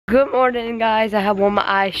Good morning, guys. I have one of my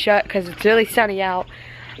eyes shut because it's really sunny out.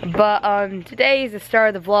 But today is the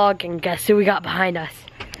start of the vlog, and guess who we got behind us?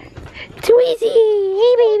 Tweezy!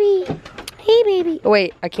 Hey, baby! Hey, baby! Oh,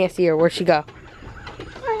 wait, I can't see her. Where'd she go?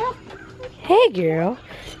 Hey, girl.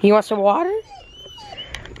 You want some water?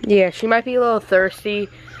 Yeah, she might be a little thirsty.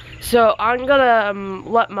 So I'm gonna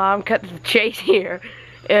let Mom cut the chase here.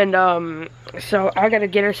 And so I gotta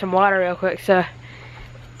get her some water real quick. So,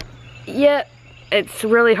 yeah. It's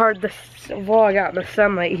really hard to vlog out in the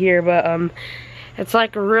sunlight here, but it's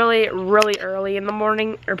like really early in the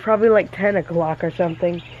morning, or probably like 10 o'clock or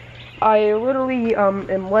something. I literally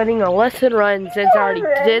am letting a lesson run since I already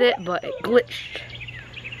did it, but it glitched.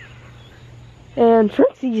 And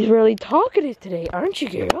Trixie's really talkative today, aren't you,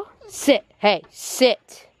 girl? Sit. Hey,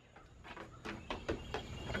 sit.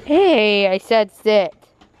 Hey, I said sit.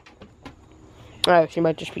 Oh, she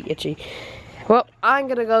might just be itchy. Well, I'm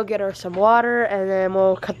gonna go get her some water and then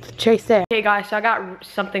we'll cut the chase there. Okay, guys, so I got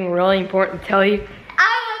something really important to tell you.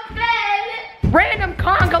 I'm a bed. Random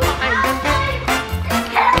conga line.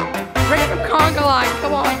 Random conga line.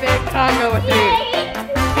 Come on, big conga with me.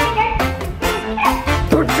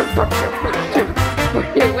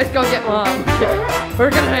 Let's go get Mom.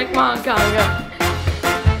 We're gonna make Mom conga.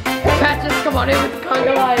 Patches, come on in with the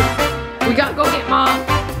conga line. We gotta go get Mom.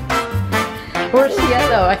 Where's she at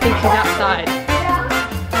though? I think she's outside.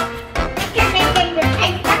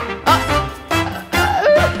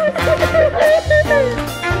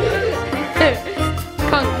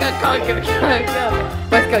 Conga.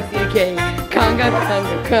 Let's go see the king. Conga.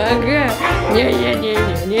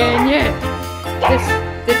 Yeah.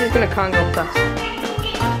 This is gonna conga with us.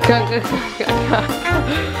 Conga.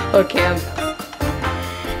 Okay, I'm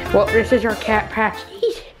done. Well, this is our cat Patch.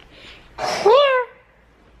 Where?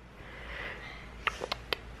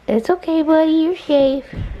 It's okay, buddy. You're safe.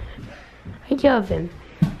 I love him.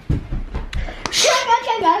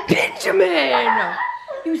 Benjamin!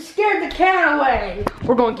 You scared the cat away.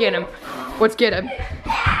 We're going to get him. Let's get him.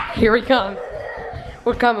 Here we come.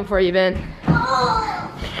 We're coming for you, Ben.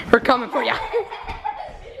 We're coming for you.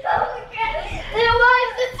 Why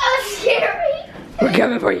is it so scary? We're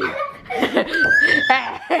coming for you.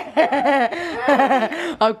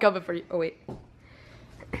 I'm coming for you. Oh, wait.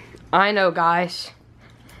 I know, guys.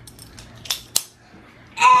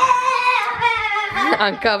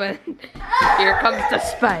 I'm coming. Here comes the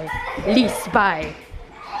spy. Lee Spy.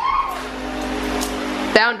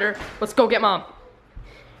 Found her. Let's go get Mom.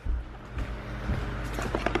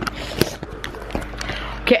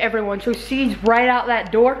 Okay, everyone. So she's right out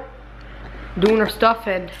that door doing her stuff,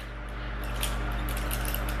 and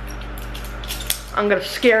I'm gonna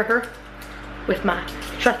scare her with my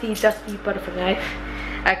trusty, dusty butterfly knife.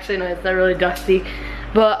 Actually, no, it's not really dusty.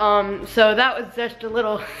 But, so that was just a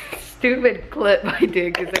little stupid clip I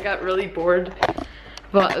did because I got really bored.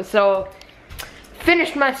 But, so,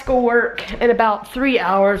 finished my schoolwork in about 3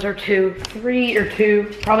 hours or 2. 3 or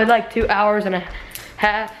 2, probably like 2 hours and a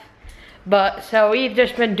half. But, so we've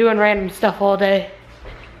just been doing random stuff all day.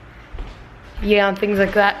 Yeah, and things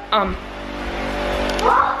like that.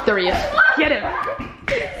 There he is. Get him.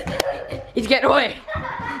 He's getting away.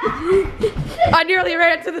 I nearly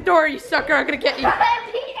ran to the door, you sucker. I'm gonna get you.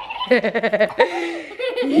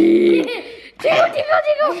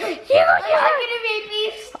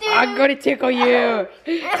 I'm gonna tickle you.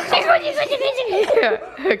 Okay.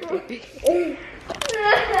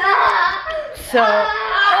 So,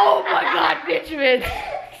 oh my God, Benjamin.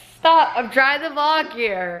 Stop, I'm trying to vlog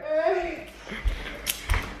here.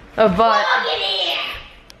 But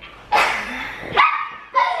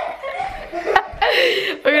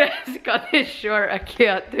we're gonna have to cut this short. I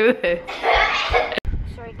can't do this.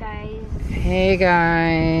 Sorry, guys. Hey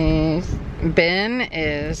guys, Ben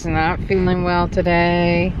is not feeling well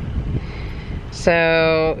today,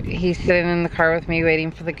 so he's sitting in the car with me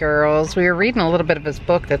waiting for the girls. We were reading a little bit of his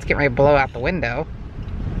book that's getting ready to blow out the window.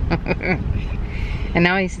 And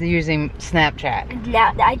now he's using Snapchat.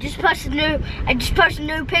 Now I just posted a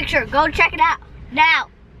new picture. Go check it out now.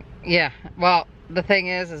 Yeah, well, the thing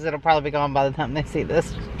is it'll probably be gone by the time they see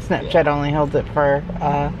this. Snapchat only holds it for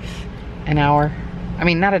an hour. I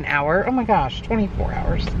mean, not an hour. Oh my gosh, 24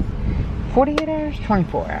 hours. 48 hours?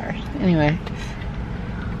 24 hours. Anyway,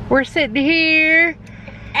 we're sitting here.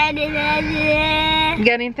 You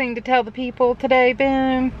got anything to tell the people today,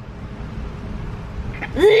 Ben?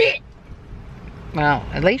 Well,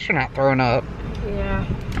 at least you're not throwing up. Yeah.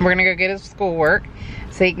 We're gonna go get his schoolwork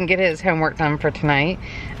so he can get his homework done for tonight.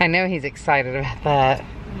 I know he's excited about that.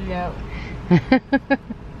 No.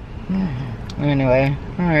 Anyway,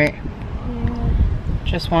 alright.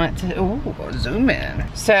 Just wanted to, ooh, zoom in.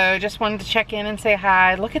 So just wanted to check in and say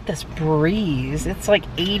hi. Look at this breeze. It's like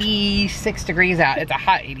 86 degrees out. It's a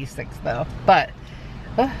hot 86 though. But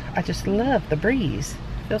I just love the breeze.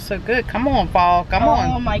 Feels so good. Come on, fall. Come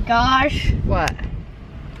on. Oh my gosh. What?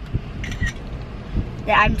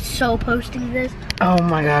 Yeah, I'm so posting this. Oh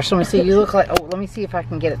my gosh. Let me see. You look like, oh, let me see if I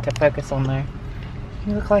can get it to focus on there.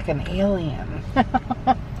 You look like an alien.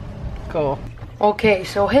 Cool. Okay,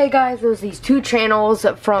 so hey guys, there's these two channels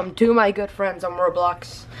from two of my good friends on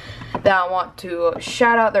Roblox that I want to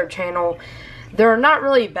shout out their channel. They're not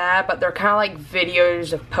really bad, but they're kind of like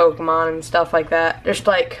videos of Pokemon and stuff like that. Just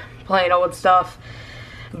like plain old stuff.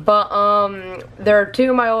 But they're two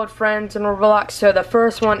of my old friends in Roblox. So the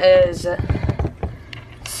first one is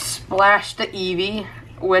Splash the Eevee,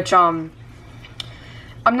 which I'm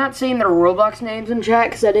not saying their Roblox names in chat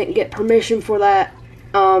because I didn't get permission for that.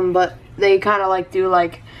 But they kind of like do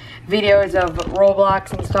like videos of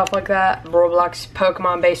Roblox and stuff like that. Roblox,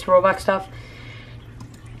 Pokemon based Roblox stuff.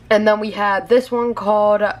 And then we had this one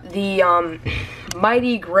called the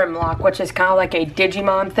Mighty Grimlock, which is kind of like a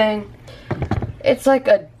Digimon thing. It's like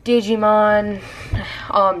a Digimon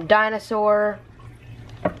dinosaur.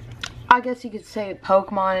 I guess you could say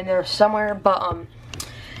Pokemon in there somewhere, but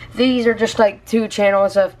these are just like two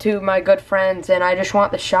channels of two of my good friends, and I just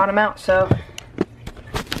want to shout them out, so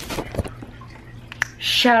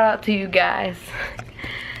shout out to you guys.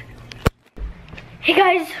 Hey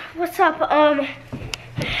guys, what's up?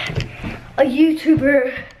 A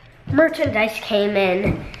YouTuber merchandise came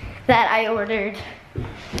in that I ordered.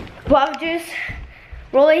 Guava Juice,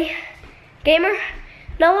 Rolly, Gamer,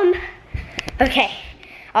 know him? Okay,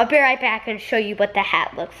 I'll be right back and show you what the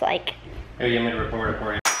hat looks like. Oh, you want me to record it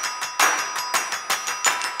for you?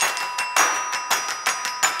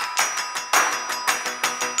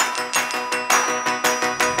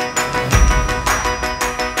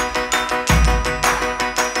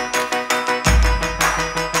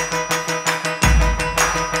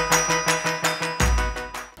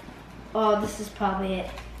 Oh, this is probably it.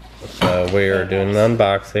 We are doing an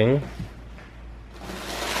unboxing.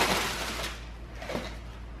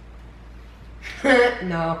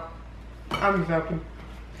 No, I'm joking.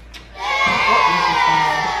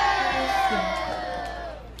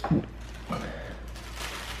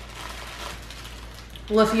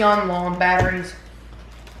 Lithium-ion batteries.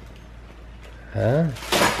 Huh?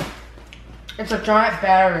 It's a giant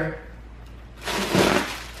battery.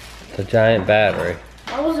 It's a giant battery.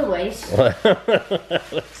 That was a waste. That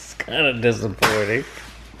was kind of disappointing.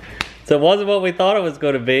 So it wasn't what we thought it was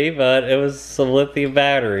going to be, but it was some lithium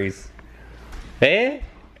batteries. Eh?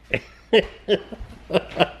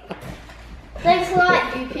 Thanks a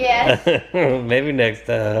lot, UPS. Maybe next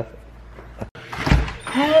time.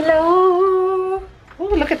 Hello. Oh,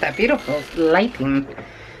 look at that beautiful lighting.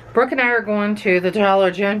 Brooke and I are going to the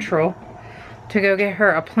Dollar General to go get her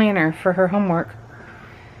a planner for her homework.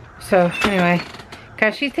 So anyway,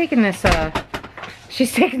 guys, she's taking this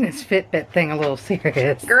Fitbit thing a little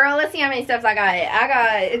serious. Girl, let's see how many steps I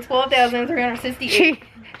got. It's 12,368.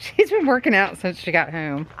 She's been working out since she got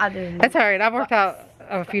home. I did. That's all right. I've worked out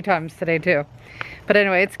a few times today too. But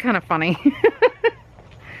anyway, it's kind of funny.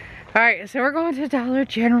 All right, so we're going to Dollar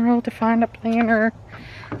General to find a planner.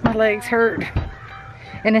 My legs hurt.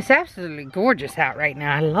 And it's absolutely gorgeous out right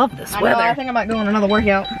now. I love this weather. I think I might go on another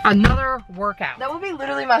workout. Another workout. That would be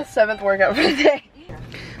literally my 7th workout for the day.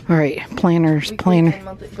 All right, planners,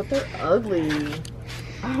 planner. But they're ugly.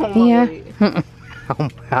 Oh Yeah. my Oh my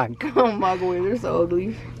God. Oh my god, they're so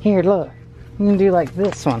ugly. Here, look. You can do like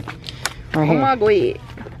this one. Right Oh here. my god.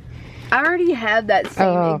 I already have that same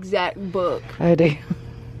Oh. exact book. I do.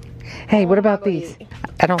 Hey, what about these?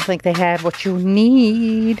 I don't think they had what you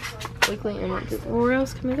need. Weekly emergency. Where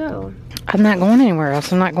else can we go? I'm not going anywhere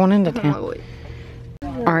else. I'm not going into Oh my town.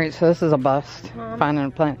 god. All right, so this is a bust. Finding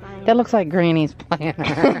a planner. That looks like Granny's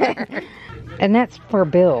planner. And that's for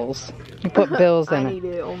bills. You put bills in I it. need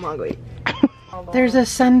it. Oh my god. There's a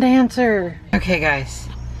Sundancer. Okay, guys.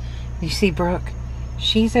 You see Brooke?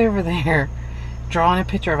 She's over there drawing a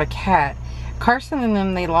picture of a cat. Carson and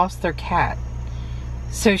them, they lost their cat.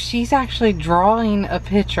 So she's actually drawing a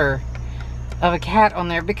picture of a cat on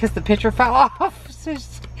there because the picture fell off. So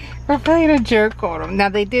we're playing a joke on them. Now,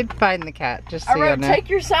 they did find the cat, just so I you wrote, know. take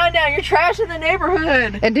your sign down. You're trash in the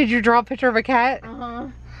neighborhood. And did you draw a picture of a cat? Uh-huh.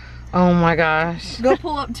 Oh my gosh. Go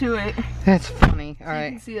pull up to it. That's funny. All You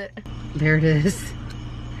right. can see it. There it is.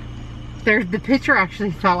 The picture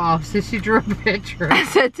actually fell off, so she drew a picture. I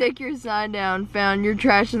said, take your sign down. Found your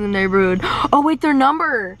trash in the neighborhood. Oh, wait, their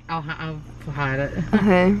number. I'll hide it.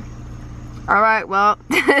 Okay. All right, well,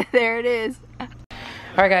 there it is.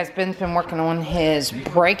 All right, guys, Ben's been working on his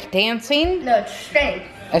break dancing. No, it's strength.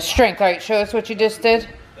 Strength. All right, show us what you just did.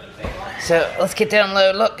 So let's get down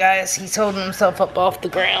low. Look, guys, he's holding himself up off the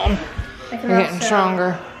ground. You're getting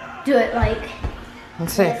stronger. Do it like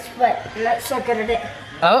Let's see. this, but I'm not so good at it.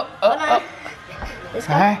 Oh. All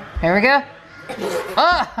right, here we go.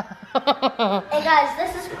 Oh. Hey guys,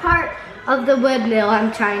 this is part of the windmill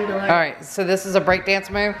I'm trying to learn. All right, so this is a break dance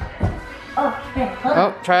move. Oh, here, hold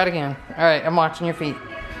on. Oh, try it again. All right, I'm watching your feet.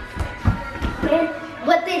 Man,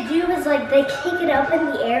 what they do is like they kick it up in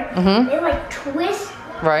the air. They like twist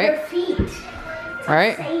their feet. It's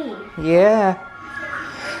Right. insane. Yeah.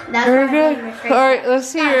 That's Very what I'm good. doing this All right, let's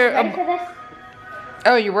see Guys, your. ready for this?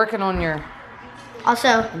 Oh, you're working on your. Also,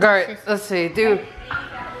 All right, let's see. Do.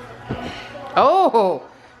 Oh,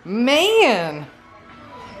 man.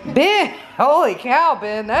 Ben, holy cow,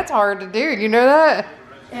 Ben, that's hard to do. You know that?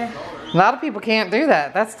 yeah. A lot of people can't do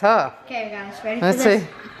that. That's tough. Okay, guys, ready Let's for this? see.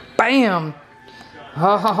 Bam.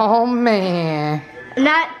 Oh, man.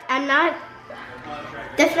 I'm not,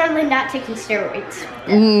 definitely not taking steroids.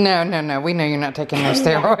 No. We know you're not taking no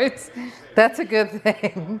steroids. That's a good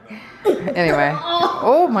thing. Anyway.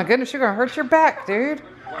 Oh, my goodness, you're going to hurt your back, dude.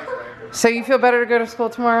 So you feel better to go to school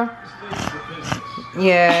tomorrow?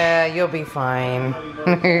 Yeah, you'll be fine.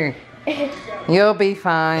 You'll be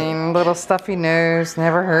fine. Little stuffy nose,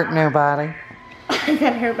 never hurt nobody.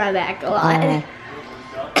 That hurt my back a lot.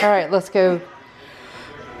 All right, let's go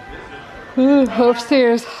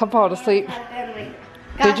upstairs. I'm falling asleep.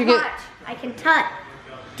 Did you get- watch. I can touch.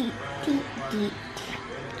 Deep, deep, deep.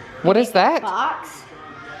 What is that? Box.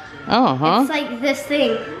 Oh, huh? It's like this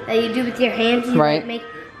thing that you do with your hands. You Right. Like make.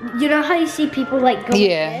 You know how you see people like go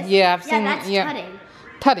Yeah, like this? yeah, I've seen. That's Yeah, tutting.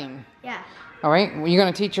 tutting. Yeah. All right, you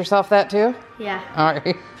gonna teach yourself that too? Yeah. All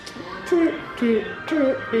right. Toot, toot,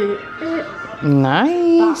 toot, toot, toot.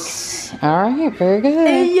 Nice. All right, very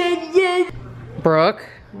good. Brooke,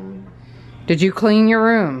 did you clean your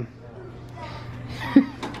room?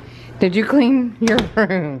 Did you clean your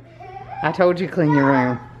room? I told you clean your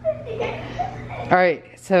room. All right,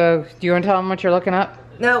 so do you want to tell them what you're looking up?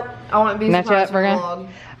 Nope, I want to be Not yet, surprised we're vlog.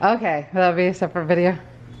 gonna. Okay, that'll be a separate video.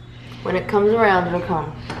 When it comes around, it'll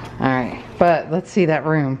come. All right, but let's see that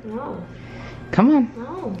room. No, Come on,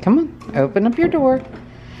 no. come on, open up your door.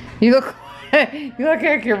 You look, you look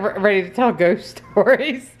like you're ready to tell ghost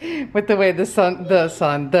stories with the way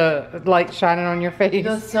the light shining on your face.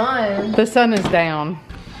 The sun. The sun is down.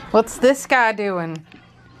 What's this guy doing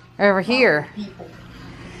over here? People.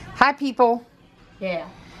 Hi, people. Yeah.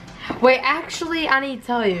 Wait, actually, I need to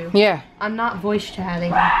tell you. Yeah, I'm not voice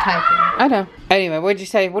chatting, I'm typing. I know. Anyway, what'd you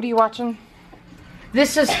say? What are you watching?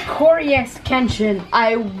 This is Corey S. Kenshin.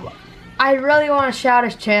 I really want to shout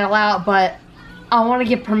his channel out, but I want to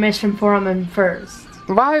get permission from him first.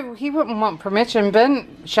 Why? He wouldn't want permission.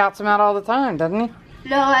 Ben shouts him out all the time, doesn't he?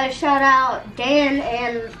 No, I shout out Dan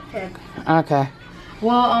and him. Okay.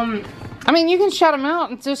 Well, I mean, you can shout him out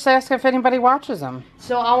and just ask if anybody watches him.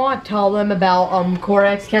 so I want to tell them about Corey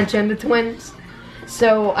S. Kenshin, the twins.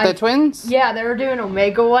 So The twins? Yeah, they were doing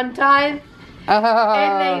Omega one time, Oh.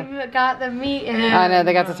 and they got to meet him. I know,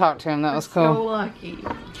 they got to talk to him. That was cool. So lucky.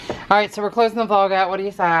 All right, so we're closing the vlog out. What do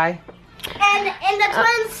you say? And the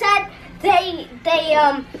twins said they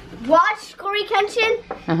watched Corey Kenshin,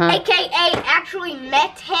 aka actually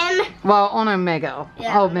met him. Well, on Omegle.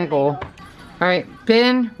 Yeah, Omegle. All right,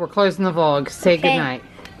 Ben, we're closing the vlog. Say Okay. goodnight.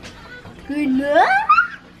 Good night.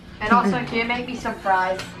 And also, can you make me some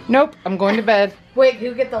fries? Nope, I'm going to bed. Wait,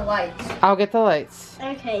 who get the lights? I'll get the lights.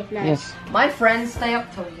 Okay, nice. Yes, My friends stay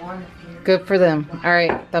up till 1. good for them. All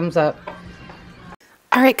right, thumbs up.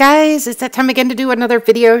 All right, guys, it's that time again to do another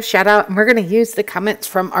video shout out, and we're going to use the comments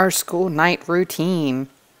from our school night routine.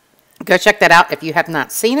 Go check that out if you have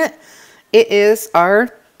not seen it. It is our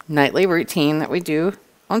nightly routine that we do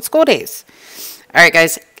on school days. All right,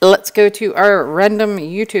 guys, let's go to our random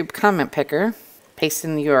YouTube comment picker, paste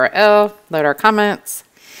in the URL, load our comments,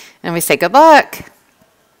 and we say good luck.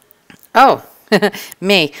 Oh,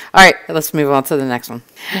 me. All right, let's move on to the next one.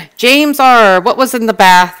 James R. What was in the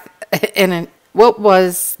bath? What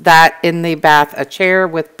was that in the bath? A chair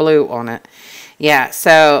with blue on it. Yeah,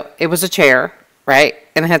 so it was a chair, right?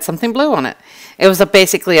 And it had something blue on it. It was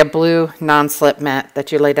basically a blue non-slip mat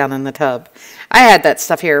that you lay down in the tub. I had that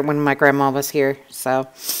stuff here when my grandma was here. So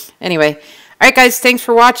anyway, all right, guys, thanks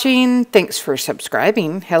for watching. Thanks for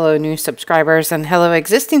subscribing. Hello, new subscribers, and hello,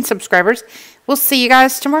 existing subscribers. We'll see you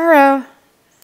guys tomorrow.